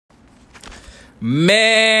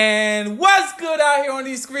Man, what's good out here on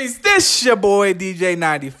these screens? This your boy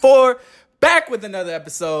DJ94, back with another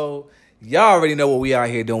episode. Y'all already know what we out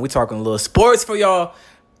here doing. We talking a little sports for y'all.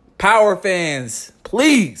 Power fans,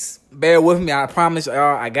 please bear with me. I promise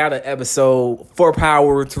y'all I got an episode for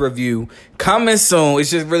Power to review coming soon. It's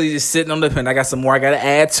just really just sitting on the pen. I got some more I got to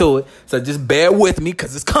add to it. So just bear with me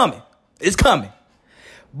because it's coming. It's coming.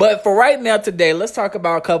 But for right now today, let's talk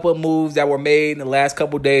about a couple of moves that were made in the last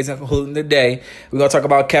couple of days, including today. We're going to talk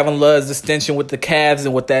about Kevin Love's extension with the Cavs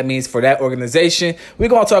and what that means for that organization. We're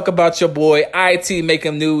going to talk about your boy IT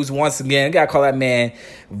making news once again. Got to call that man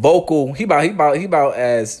vocal. He about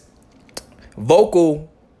as vocal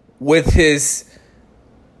with his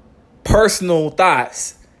personal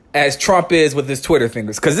thoughts as Trump is with his Twitter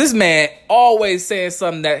fingers. Because this man always saying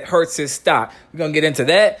something that hurts his stock. We're going to get into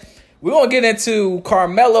that. We're going to get into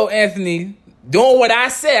Carmelo Anthony doing what I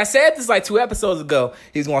said. I said this like 2 episodes ago.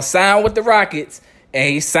 He's going to sign with the Rockets,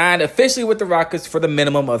 and he signed officially with the Rockets for the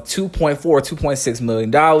minimum of $2.6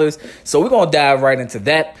 million. So we're going to dive right into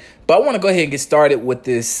that. But I want to go ahead and get started with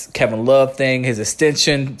this Kevin Love thing, his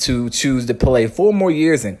extension to choose to play 4 more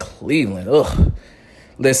years in Cleveland. Ugh.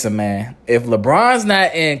 Listen, man, if LeBron's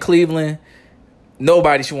not in Cleveland,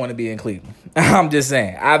 nobody should want to be in Cleveland. I'm just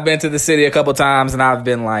saying. I've been to the city a couple times, and I've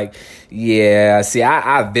been like, yeah, see,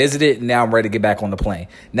 I visited, and now I'm ready to get back on the plane.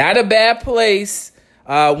 Not a bad place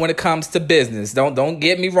when it comes to business. Don't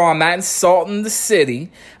get me wrong. I'm not insulting the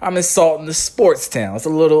city. I'm insulting the sports town. It's a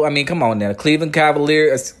little, come on now. Cleveland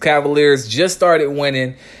Cavaliers just started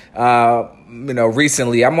winning,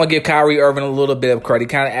 recently. I'm going to give Kyrie Irving a little bit of credit. He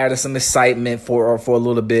kind of added some excitement for a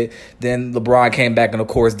little bit. Then LeBron came back and, of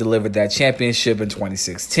course, delivered that championship in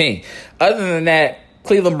 2016. Other than that,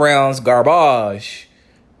 Cleveland Browns, garbage.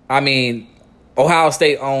 Ohio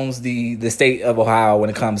State owns the state of Ohio when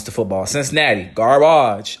it comes to football. Cincinnati,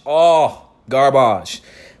 garbage. Oh, garbage.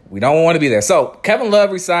 We don't want to be there. So Kevin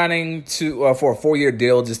Love resigning for a 4-year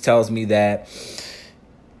deal just tells me that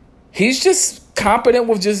he's just competent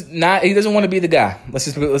with he doesn't want to be the guy.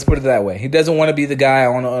 Let's put it that way. He doesn't want to be the guy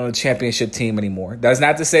on a championship team anymore. That's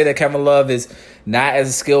not to say that Kevin Love is not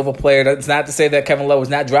as skillful player. That's not to say that Kevin Love was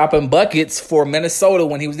not dropping buckets for Minnesota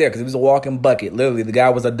when he was there, because he was a walking bucket. Literally, the guy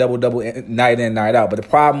was a double night in, night out. But the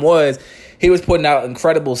problem was he was putting out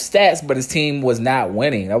incredible stats, but his team was not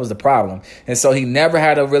winning. That was the problem. And so he never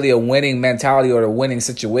had a winning mentality or a winning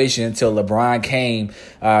situation until LeBron came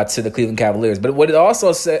to the Cleveland Cavaliers. But what it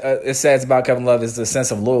also says about Kevin Love is the sense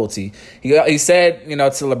of loyalty. He said, to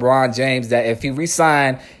LeBron James that if he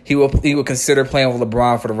re-signed, he would consider playing with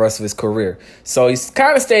LeBron for the rest of his career. So he's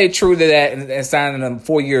kind of stayed true to that and signing a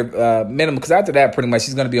 4-year minimum, because after that, pretty much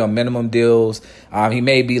he's going to be on minimum deals. He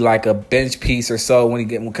may be like a bench piece or so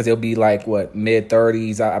because he'll be like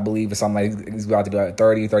mid-30s, I believe, or something. Like he's about to be like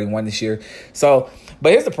 30, 31 this year. So,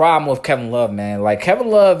 but here's the problem with Kevin Love, man. Like, Kevin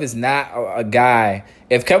Love is not a guy.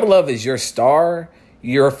 If Kevin Love is your star,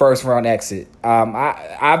 you're a first-round exit.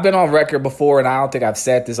 I've been on record before, and I don't think I've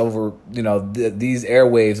said this over, these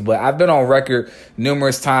airwaves, but I've been on record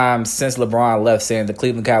numerous times since LeBron left saying the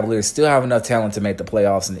Cleveland Cavaliers still have enough talent to make the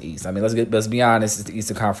playoffs in the East. Let's be honest, it's the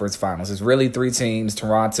Eastern Conference Finals. It's really 3 teams: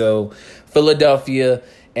 Toronto, Philadelphia,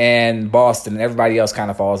 and Boston, and everybody else kind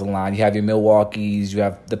of falls in line. You have your Milwaukees, you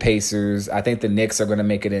have the Pacers. I think the Knicks are going to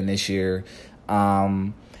make it in this year.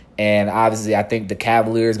 And obviously, I think the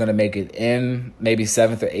Cavaliers are going to make it in maybe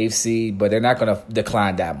 7th or 8th seed, but they're not going to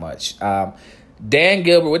decline that much. Dan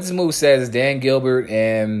Gilbert, what this move says is Dan Gilbert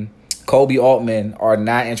and Kobe Altman are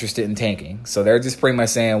not interested in tanking. So they're just pretty much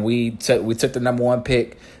saying we took the number 1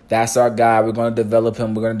 pick. That's our guy. We're going to develop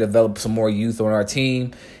him. We're going to develop some more youth on our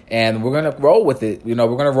team, and we're going to roll with it. We're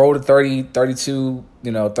going to roll to 30, 32,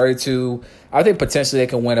 32. I think potentially they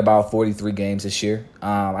can win about 43 games this year.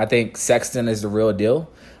 I think Sexton is the real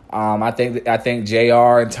deal. I think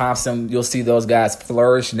JR and Thompson, you'll see those guys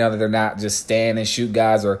flourish now that they're not just stand and shoot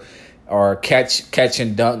guys or catch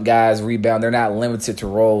and dunk guys, rebound. They're not limited to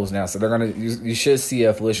roles now, so you should see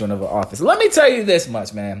a flourishing of an offense. Let me tell you this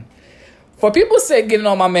much, man. For people getting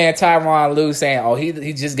on my man Tyronn Lue saying,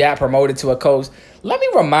 he just got promoted to a coach, let me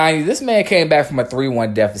remind you, this man came back from a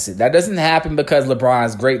 3-1 deficit. That doesn't happen because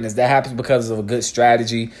LeBron's greatness. That happens because of a good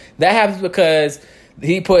strategy. That happens because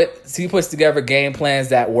he puts together game plans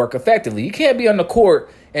that work effectively. You can't be on the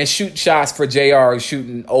court and shoot shots for JR who's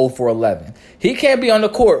shooting 0 for 11. He can't be on the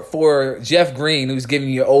court for Jeff Green, who's giving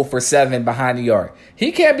you 0 for 7 behind the arc.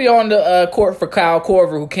 He can't be on the court for Kyle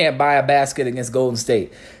Korver, who can't buy a basket against Golden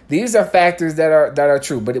State. these are factors that are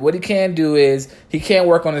true. But what he can do is he can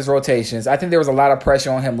work on his rotations. I think there was a lot of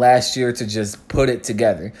pressure on him last year to just put it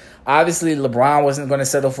together. Obviously, LeBron wasn't going to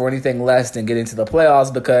settle for anything less than get into the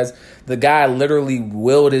playoffs because the guy literally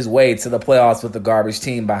willed his way to the playoffs with the garbage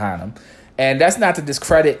team behind him. And that's not to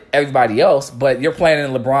discredit everybody else, but you're playing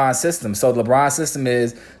in LeBron's system. So LeBron's system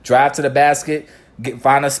is drive to the basket,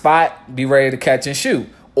 find a spot, be ready to catch and shoot,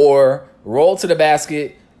 or roll to the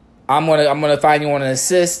basket. I'm gonna find you on an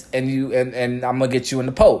assist, and I'm gonna get you in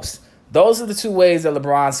the post. Those are the two ways that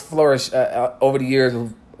LeBron's flourished over the years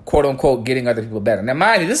of quote unquote getting other people better. Now,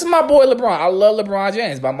 mind you, this is my boy LeBron. I love LeBron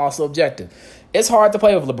James, but I'm also objective. It's hard to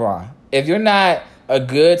play with LeBron if you're not a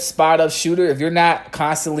good spot up shooter. If you're not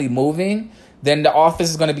constantly moving, then the offense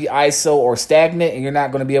is going to be ISO or stagnant, and you're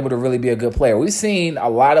not going to be able to really be a good player. We've seen a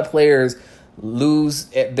lot of players lose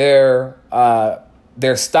their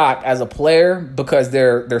stock as a player because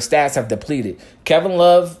their stats have depleted. Kevin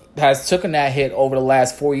Love has taken that hit over the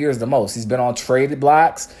last 4 years the most. He's been on traded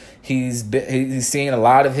blocks. He's seen a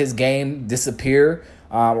lot of his game disappear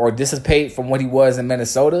or dissipate from what he was in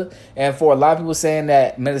Minnesota. And for a lot of people saying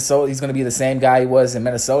that Minnesota, he's going to be the same guy he was in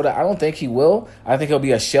Minnesota, I don't think he will. I think he'll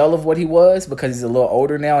be a shell of what he was because he's a little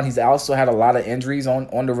older now, and he's also had a lot of injuries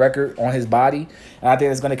on the record on his body, and I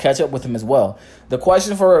think it's going to catch up with him as well. The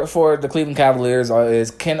question for the Cleveland Cavaliers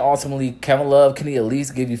is, can ultimately Kevin Love, can he at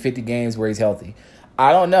least give you 50 games where he's healthy?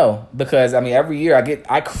 I don't know, because, I mean, every year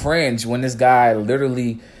I cringe when this guy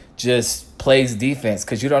literally just plays defense,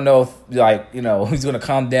 because you don't know if, like, you know, he's going to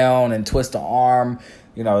come down and twist the arm,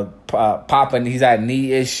 you know, popping. He's had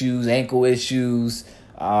knee issues, ankle issues.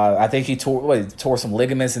 I think he tore some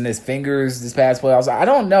ligaments in his fingers this past playoffs. I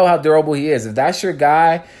don't know how durable he is. If that's your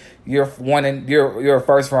guy, you're a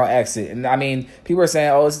first round exit. And I mean, people are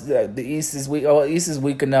saying, "Oh, the East is weak." Oh, the East is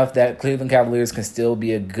weak enough that Cleveland Cavaliers can still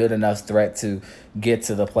be a good enough threat to get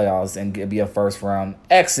to the playoffs and be a first round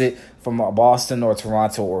exit from Boston or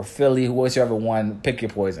Toronto or Philly, whichever one. Pick your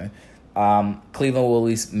poison. Cleveland will at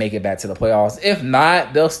least make it back to the playoffs. If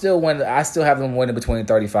not, they'll still win. I still have them winning between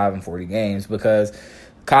 35 and 40 games because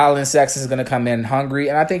Colin Sexton is going to come in hungry,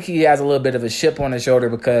 and I think he has a little bit of a chip on his shoulder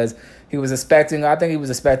because he was expecting that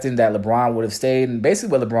LeBron would have stayed, and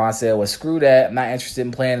basically what LeBron said was, screw that, I'm not interested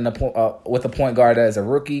in playing with a point guard as a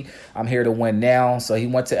rookie. I'm here to win now. So he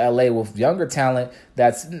went to LA with younger talent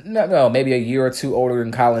that's maybe a year or two older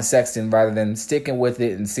than Colin Sexton, rather than sticking with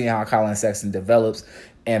it and seeing how Colin Sexton develops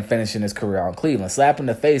and finishing his career on Cleveland. Slap in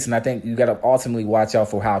the face, and I think you got to ultimately watch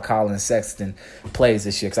out for how Colin Sexton plays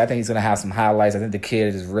this year, because I think he's going to have some highlights. I think the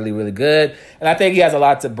kid is really, really good, and I think he has a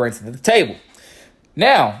lot to bring to the table.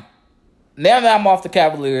 Now that I'm off the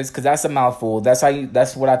Cavaliers, because that's a mouthful, that's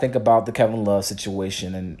what I think about the Kevin Love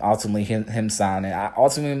situation and ultimately him signing.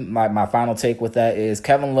 My final take with that is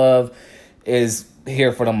Kevin Love is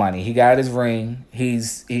here for the money. He got his ring.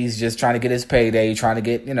 He's just trying to get his payday, trying to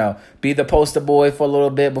get, be the poster boy for a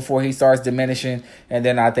little bit before he starts diminishing. And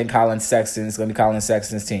then I think Colin Sexton is going to be Colin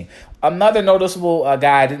Sexton's team. Another noticeable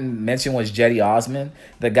guy I didn't mention was Jetty Osman.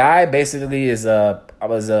 The guy basically is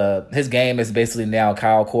his game is basically now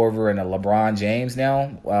Kyle Korver and a LeBron James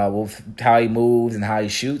now, with how he moves and how he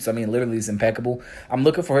shoots. I mean, literally, it's impeccable. I'm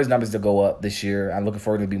looking for his numbers to go up this year. I'm looking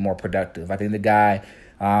for him to be more productive. I think the guy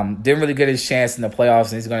didn't really get his chance in the playoffs,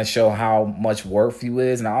 and he's going to show how much worth he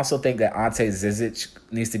is. And I also think that Ante Zizic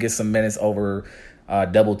needs to get some minutes over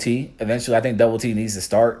Double T. Eventually, I think Double T needs to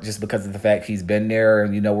start just because of the fact he's been there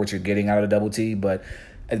and you know what you're getting out of Double T. But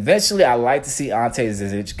eventually, I like to see Ante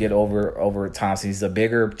Zizic get over Thompson. He's a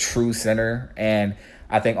bigger, true center, and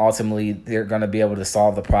I think ultimately they're going to be able to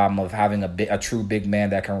solve the problem of having a true big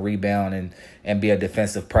man that can rebound and be a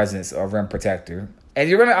defensive presence or rim protector. And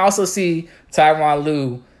you're going to also see Tyronn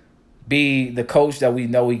Lue be the coach that we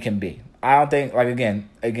know he can be. I don't think, again,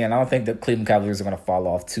 I don't think the Cleveland Cavaliers are going to fall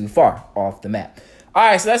off too far off the map. All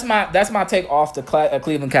right, so that's my take off the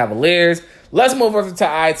Cleveland Cavaliers. Let's move over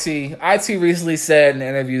to IT. IT recently said in an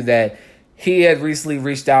interview that he had recently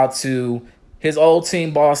reached out to his old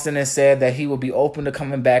team, Boston, and said that he would be open to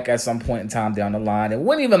coming back at some point in time down the line and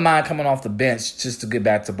wouldn't even mind coming off the bench just to get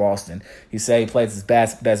back to Boston. He said he plays his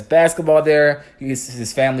best basketball there.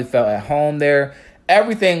 His family felt at home there.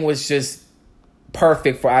 Everything was just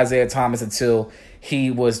perfect for Isaiah Thomas until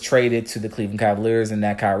he was traded to the Cleveland Cavaliers in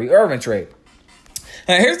that Kyrie Irving trade.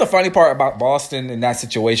 And here's the funny part about Boston in that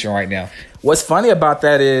situation right now. What's funny about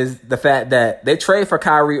that is the fact that they trade for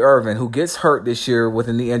Kyrie Irving, who gets hurt this year with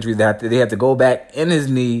a knee injury that they had to go back in his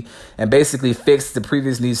knee and basically fix the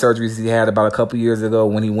previous knee surgeries he had about a couple years ago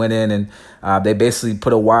when he went in and they basically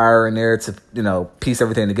put a wire in there to, piece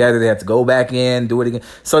everything together. They had to go back in, do it again.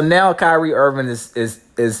 So now Kyrie Irving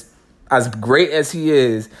is as great as he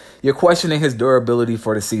is, you're questioning his durability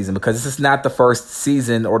for the season, because this is not the first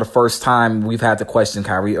season or the first time we've had to question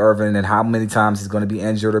Kyrie Irving and how many times he's going to be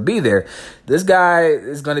injured or be there. This guy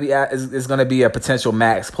is going to be a potential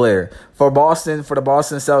max player for the Boston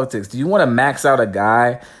Celtics. Do you want to max out a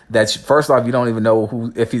guy that, first off, you don't even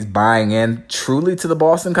know if he's buying in truly to the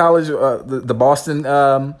Boston College, the Boston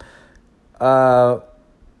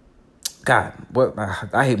God, what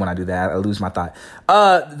I hate when I do that. I lose my thought.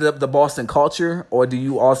 The Boston culture, or do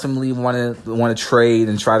you ultimately want to trade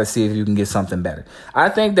and try to see if you can get something better? I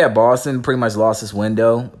think that Boston pretty much lost its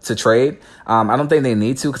window to trade. I don't think they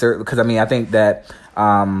need to, because I think that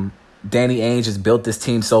Danny Ainge has built this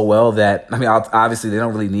team so well that, obviously they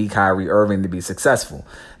don't really need Kyrie Irving to be successful.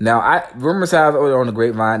 Now, rumors have on the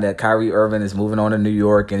grapevine that Kyrie Irving is moving on to New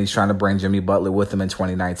York and he's trying to bring Jimmy Butler with him in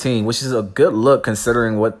 2019, which is a good look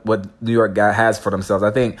considering what New York has for themselves. I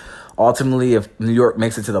think ultimately, if New York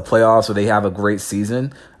makes it to the playoffs or they have a great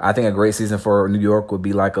season, I think a great season for New York would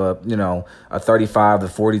be like a 35 to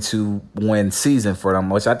 42 win season for them,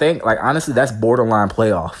 which I think, honestly, that's borderline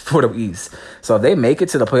playoff for the East. So if they make it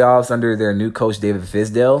to the playoffs under their new coach David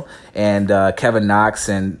Fizdale and Kevin Knox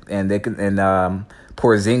and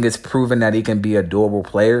Porzingis proving that he can be a durable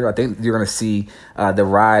player, I think you're going to see the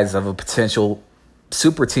rise of a potential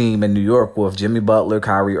super team in New York with Jimmy Butler,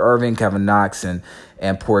 Kyrie Irving, Kevin Knox, and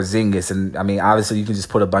Porzingis. And obviously you can just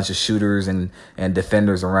put a bunch of shooters and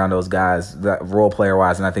defenders around those guys, that role player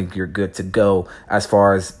wise, and I think you're good to go as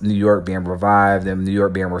far as New York being revived and New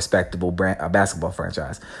York being a respectable basketball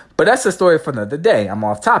franchise. But that's the story for the day. I'm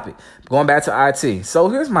off topic. Going back to IT. So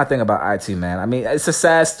here's my thing about IT, man. It's a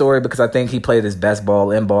sad story because I think he played his best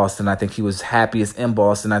ball in Boston. I think he was happiest in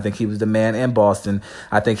Boston. I think he was the man in Boston.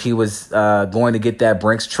 I think he was going to get that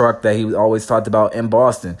Brinks truck that he always talked about in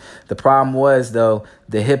Boston. The problem was, though,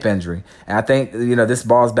 the hip injury. And I think, this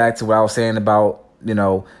balls back to what I was saying about,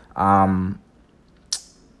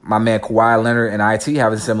 my man Kawhi Leonard and IT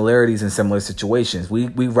having similarities in similar situations. We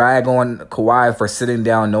rag on Kawhi for sitting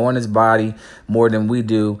down, knowing his body more than we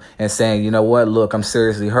do, and saying, you know what, look, I'm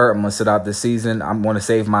seriously hurt. I'm going to sit out this season. I'm going to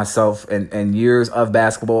save myself and years of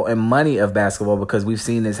basketball and money of basketball, because we've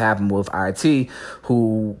seen this happen with IT,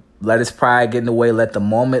 who let his pride get in the way, let the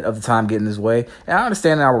moment of the time get in his way. And I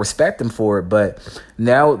understand and I respect him for it, but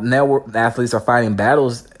now athletes are fighting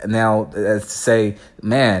battles now to say,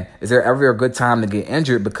 man, is there ever a good time to get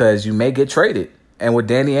injured, because you may get traded? And with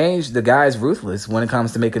Danny Ainge, the guy is ruthless when it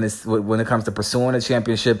comes to when it comes to pursuing a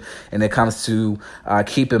championship, and it comes to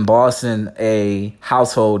keeping Boston a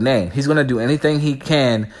household name. He's going to do anything he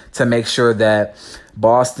can to make sure that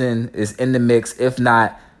Boston is in the mix, if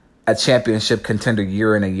not a championship contender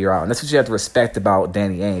year in and year out. And that's what you have to respect about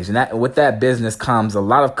Danny Ainge. And with that business comes a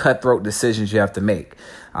lot of cutthroat decisions you have to make.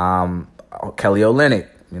 Kelly Olynyk,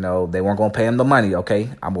 they weren't going to pay him the money.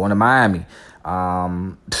 Okay, I'm going to Miami.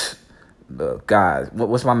 God,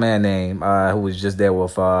 what's my man name? Who was just there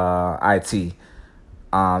with IT?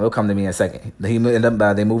 It'll come to me in a second. They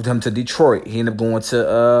moved him to Detroit. He ended up going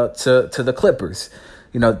to the Clippers.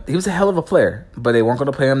 He was a hell of a player, but they weren't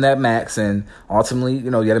going to pay him that max. And ultimately,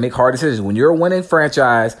 you got to make hard decisions. When you're a winning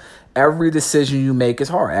franchise, every decision you make is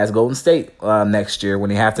hard. As Golden State next year, when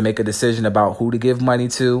they have to make a decision about who to give money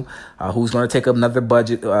to, who's going to take up another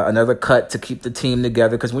budget, another cut to keep the team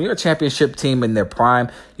together. Because when you're a championship team in their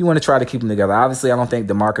prime, you want to try to keep them together. Obviously, I don't think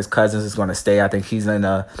DeMarcus Cousins is going to stay. I think he's in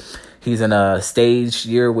a stage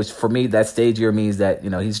year, which for me, that stage year means that,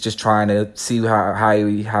 he's just trying to see how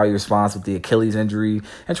he responds with the Achilles injury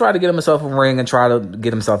and try to get himself a ring and try to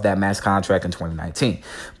get himself that max contract in 2019.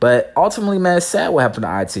 But ultimately, man, it's sad what happened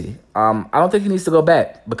to IT. I don't think he needs to go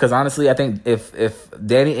back, because honestly, I think if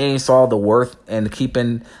Danny Ainge saw the worth in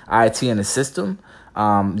keeping IT in the system,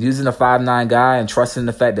 using a 5'9" guy and trusting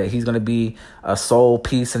the fact that he's going to be a sole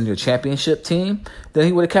piece in your championship team, then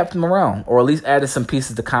he would have kept him around, or at least added some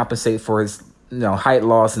pieces to compensate for his height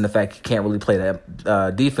loss and the fact he can't really play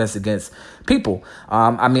that defense against people.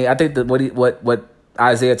 I think that what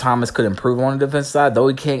Isaiah Thomas could improve on the defensive side, though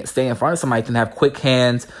he can't stay in front of somebody, he can have quick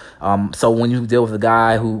hands. So when you deal with a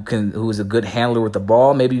guy who is a good handler with the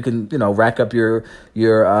ball, maybe you can rack up your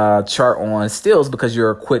chart on steals because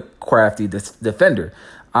you're a quick, crafty defender.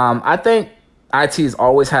 I think IT has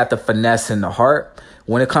always had the finesse in the heart.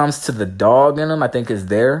 When it comes to the dog in him, I think is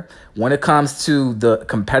there. When it comes to the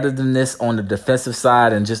competitiveness on the defensive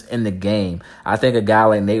side and just in the game, I think a guy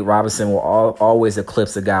like Nate Robinson will always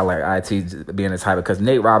eclipse a guy like IT being the type, because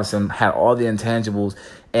Nate Robinson had all the intangibles,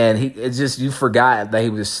 and you forgot that he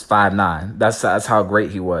was 5'9". That's how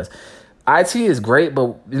great he was. IT is great, but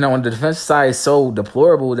on the defensive side, is so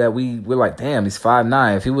deplorable that we're like, damn, he's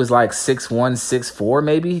 5'9". If he was like 6'1", 6'4",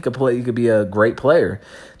 maybe he could play. He could be a great player.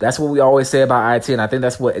 That's what we always say about IT, and I think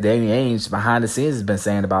that's what Danny Ainge behind the scenes has been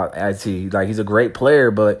saying about IT. Like, he's a great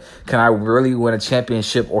player, but can I really win a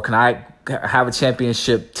championship, or can I have a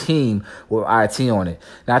championship team with IT on it?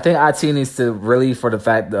 Now, I think IT needs to really, for the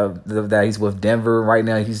fact that he's with Denver right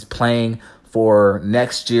now, he's playing for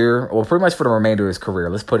next year, or pretty much for the remainder of his career.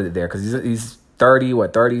 Let's put it there, because he's 30,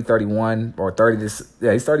 31, or 30.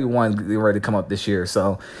 He's 31, getting ready to come up this year.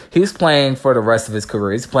 So he's playing for the rest of his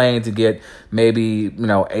career. He's playing to get maybe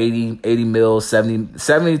 80 mil, 70 to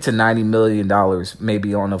 $90 million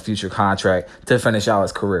maybe on a future contract to finish out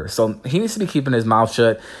his career. So he needs to be keeping his mouth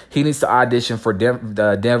shut. He needs to audition for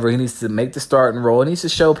Denver. He needs to make the starting role. He needs to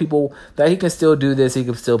show people that he can still do this. He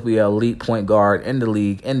can still be an elite point guard in the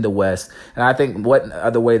league, in the West. And I think what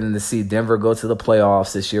other way than to see Denver go to the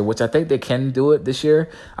playoffs this year, which I think they can do it this year.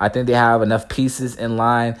 I think they have enough pieces in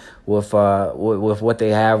line with what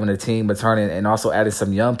they have in the team, but and also added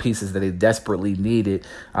some young pieces that they desperately needed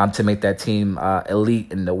to make that team elite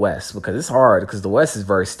in the West, because it's hard, because the West is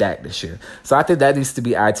very stacked this year. So I think that needs to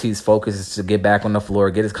be IT's focus, is to get back on the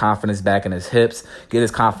floor, get his confidence back in his hips, get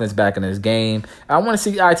his confidence back in his game. I want to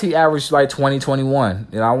see IT average like 20, 21.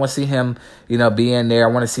 I want to see him, be in there.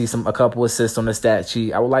 I want to see a couple assists on the stat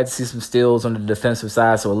sheet. I would like to see some steals on the defensive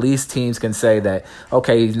side, so at least teams can say that,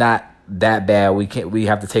 okay, he's not that bad. We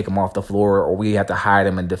have to take him off the floor, or we have to hide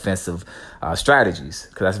him in defensive strategies,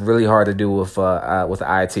 because that's really hard to do with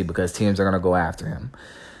IT, because teams are going to go after him.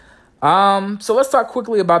 So let's talk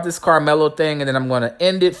quickly about this Carmelo thing, and then I'm going to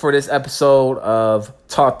end it for this episode of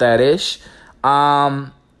Talk That Ish.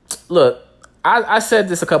 Look, I said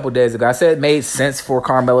this a couple days ago. I said it made sense for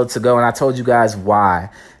Carmelo to go, and I told you guys why.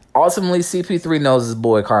 Ultimately, CP3 knows his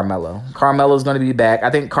boy Carmelo. Carmelo's going to be back. I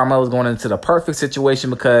think Carmelo's going into the perfect situation,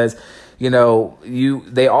 because they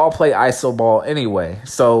all play ISO ball anyway.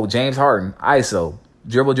 So James Harden, ISO,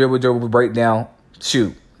 dribble, breakdown,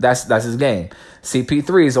 shoot. That's his game.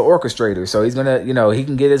 CP3 is an orchestrator, so he's gonna, he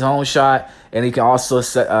can get his own shot, and he can also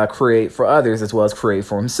create for others as well as create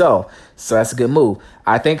for himself. So that's a good move.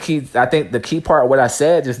 I think the key part of what I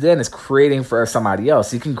said just then is creating for somebody else.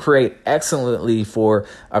 He can create excellently for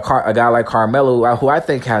a guy like Carmelo, who I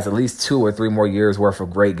think has at least 2 or 3 more years worth of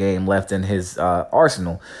great game left in his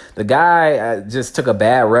arsenal. The guy just took a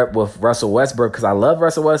bad rep with Russell Westbrook, because I love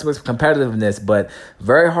Russell Westbrook's competitiveness, but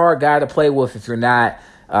very hard guy to play with if you're not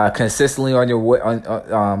consistently on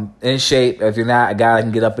your in shape. If you're not a guy that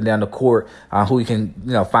can get up and down the court, who you can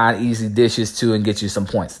find easy dishes to and get you some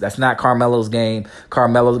points. That's not Carmelo's game.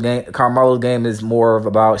 Carmelo's game is more of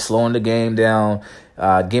about slowing the game down.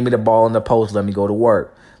 Give me the ball in the post. Let me go to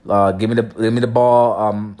work. Give me the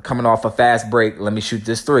ball coming off a fast break. Let me shoot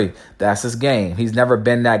this 3. That's his game. He's never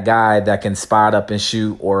been that guy that can spot up and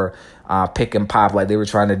shoot, or pick and pop like they were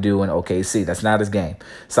trying to do in OKC. That's not his game.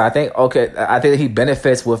 So I think he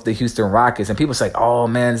benefits with the Houston Rockets. And people say, oh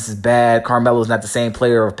man, this is bad. Carmelo's not the same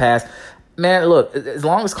player of past. Man, look, as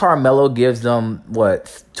long as Carmelo gives them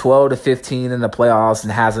 12 to 15 in the playoffs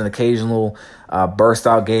and has an occasional burst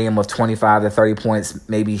out game of 25 to 30 points,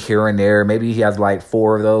 maybe here and there, maybe he has like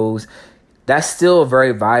 4 of those, that's still a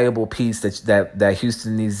very valuable piece that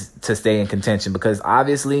Houston needs to stay in contention. Because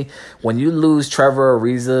obviously, when you lose Trevor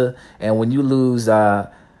Ariza and when you lose Mbah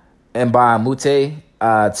a Moute,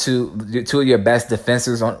 two of your best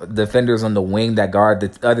defenders on the wing that guard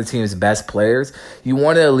the other team's best players, you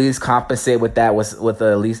want to at least compensate with that with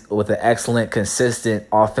an excellent, consistent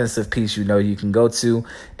offensive piece you can go to.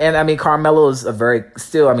 And I mean, Carmelo is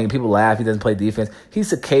people laugh, he doesn't play defense.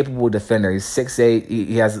 He's a capable defender. He's 6'8".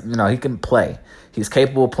 He has, he can play. He's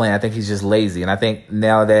capable of playing. I think he's just lazy. And I think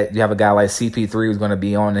now that you have a guy like CP3 who's going to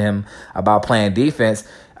be on him about playing defense,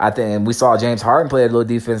 and we saw James Harden play a little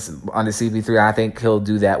defense under CP3. I think he'll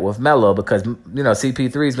do that with Melo, because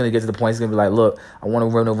CP3 is going to get to the point he's going to be like, look, I want to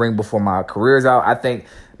win a ring before my career's out. I think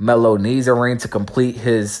Melo needs a ring to complete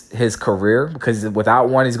his career, because without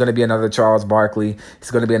one, he's going to be another Charles Barkley. He's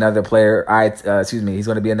going to be another player. He's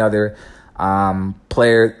going to be another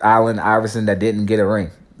player, Allen Iverson, that didn't get a ring.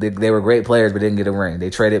 They were great players, but didn't get a ring. They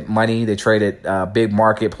traded money. They traded big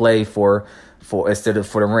market play for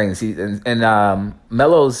the rings. In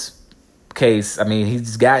Melo's case, I mean,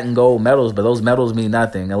 he's gotten gold medals, but those medals mean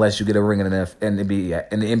nothing unless you get a ring in the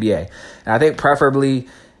NBA. And I think preferably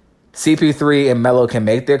CP3 and Melo can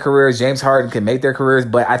make their careers. James Harden can make their careers,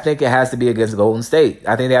 but I think it has to be against Golden State.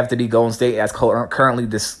 I think they have to be Golden State as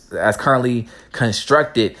currently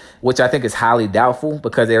constructed, which I think is highly doubtful,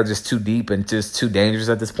 because they're just too deep and just too dangerous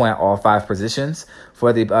at this point, all 5 positions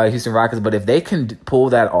for the Houston Rockets. But if they can pull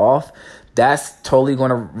that off, that's totally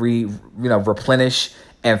going to replenish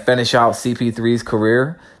and finish out CP3's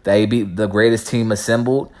career. They beat the greatest team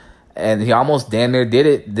assembled. And he almost damn near did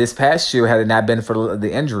it this past year had it not been for the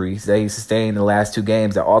injuries that he sustained in the last 2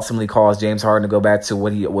 games that ultimately caused James Harden to go back to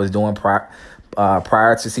what he was doing prior to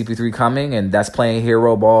CP3 coming. And that's playing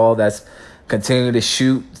hero ball. That's continuing to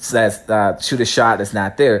shoot. That's shoot a shot that's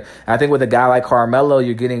not there. And I think with a guy like Carmelo,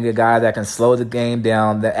 you're getting a guy that can slow the game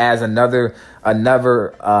down, that adds another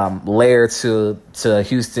layer to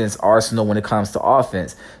Houston's arsenal when it comes to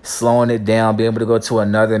offense, slowing it down, being able to go to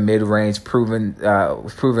another mid-range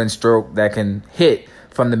proven stroke that can hit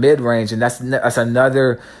from the mid-range, and that's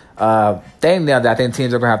another thing now that I think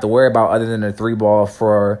teams are gonna have to worry about other than the 3-ball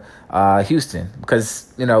for Houston,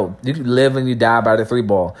 because you live and you die by the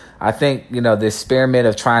 3-ball. I think the experiment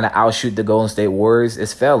of trying to outshoot the Golden State Warriors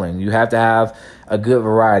is failing. You have to have a good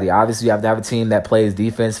variety. Obviously, you have to have a team that plays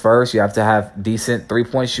defense first. You have to have decent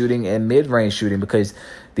 3-point shooting and mid-range shooting, because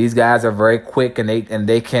these guys are very quick and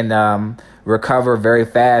they can recover very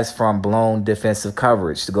fast from blown defensive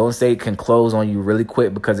coverage. The Golden State can close on you really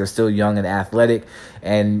quick because they're still young and athletic,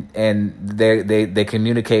 and they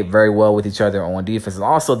communicate very well with each other on defense. And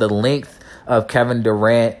also the length of Kevin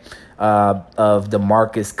Durant, of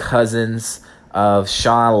DeMarcus Cousins, of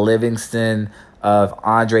Sean Livingston, of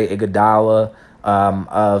Andre Iguodala,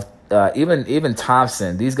 of even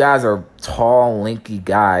Thompson. These guys are tall, lanky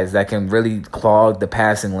guys that can really clog the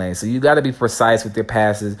passing lane. So you got to be precise with your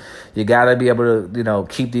passes. You got to be able to,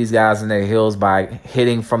 keep these guys in their heels by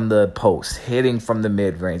hitting from the post, hitting from the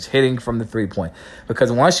mid-range, hitting from the 3-point.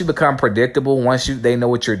 Because once you become predictable, they know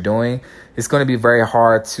what you're doing, it's going to be very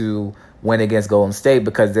hard to win against Golden State,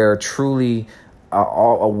 because they're truly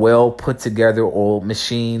a well put together old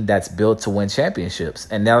machine that's built to win championships.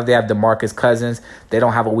 And now that they have DeMarcus Cousins, they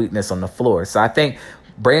don't have a weakness on the floor. So I think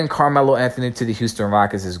bringing Carmelo Anthony to the Houston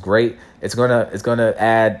Rockets is great. It's gonna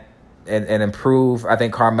add and improve, I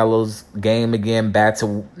think, Carmelo's game again back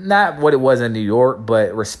to not what it was in New York,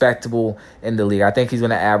 but respectable in the league. I think he's going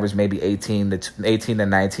to average maybe 18 to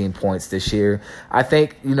 19 points this year. I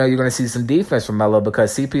think, you're going to see some defense from Melo,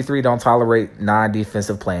 because CP3 don't tolerate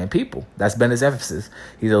non-defensive playing people. That's been his emphasis.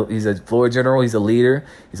 He's a floor general. He's a leader.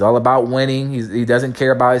 He's all about winning. He doesn't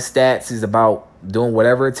care about his stats. He's about doing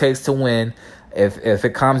whatever it takes to win. If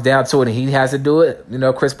it comes down to it and he has to do it,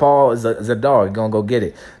 Chris Paul is a dog. He's going to go get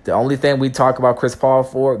it. The only thing we talk about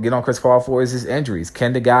get on Chris Paul for is his injuries.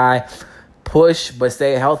 Can the guy push but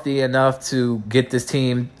stay healthy enough to get this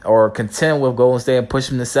team or contend with Golden State and push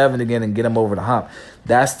him to 7 again and get him over the hump?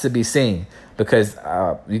 That's to be seen, because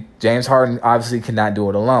James Harden obviously cannot do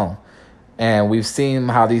it alone. And we've seen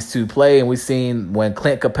how these two play, and we've seen when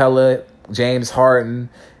Clint Capella, James Harden,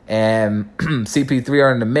 and CP3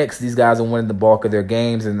 are in the mix, these guys are winning the bulk of their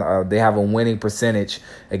games, and they have a winning percentage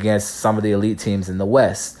against some of the elite teams in the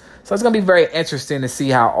West. So it's going to be very interesting to see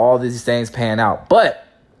how all these things pan out. But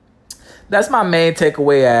that's my main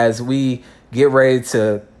takeaway as we get ready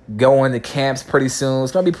to go into camps pretty soon.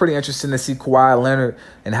 It's going to be pretty interesting to see Kawhi Leonard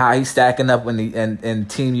and how he's stacking up in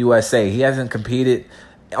Team USA. He hasn't competed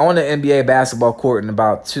on the NBA basketball court in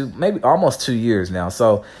about almost 2 years now.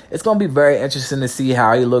 So it's going to be very interesting to see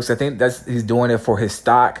how he looks. I think he's doing it for his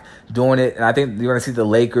stock, and I think you're going to see the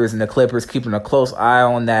Lakers and the Clippers keeping a close eye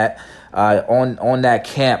on that, on that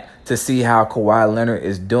camp, to see how Kawhi Leonard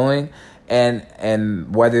is doing,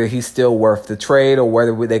 and whether he's still worth the trade or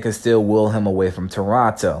whether they can still will him away from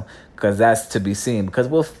Toronto, because that's to be seen. Because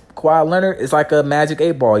with Kawhi Leonard, it's like a magic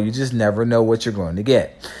 8-ball. You just never know what you're going to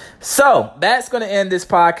get. So that's going to end this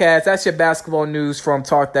podcast. That's your basketball news from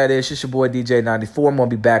Talk That Ish. It's your boy DJ94. I'm going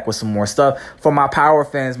to be back with some more stuff. For my Power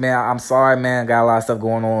fans, man, I'm sorry, man. Got a lot of stuff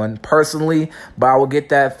going on personally, but I will get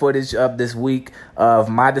that footage up this week of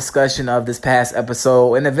my discussion of this past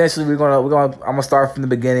episode. And eventually I'm going to start from the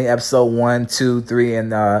beginning, episode 1, 2, 3,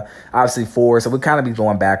 and obviously 4. So we'll kind of be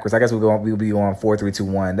going backwards. I guess we'll be going 4, 3, 2,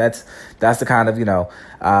 1. That's the kind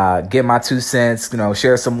of, get my 2 cents,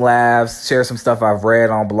 share some laughs, share some stuff I've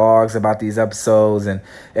read on blogs about these episodes, and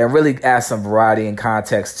really add some variety and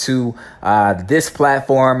context to this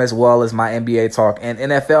platform, as well as my NBA talk and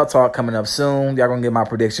NFL talk coming up soon. Y'all gonna get my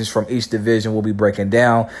predictions from each division we'll be breaking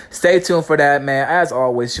down. Stay tuned for that, man. As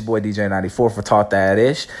always, your boy DJ94 for Talk That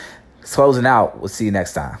Ish. Closing out. We'll see you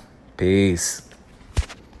next time. Peace.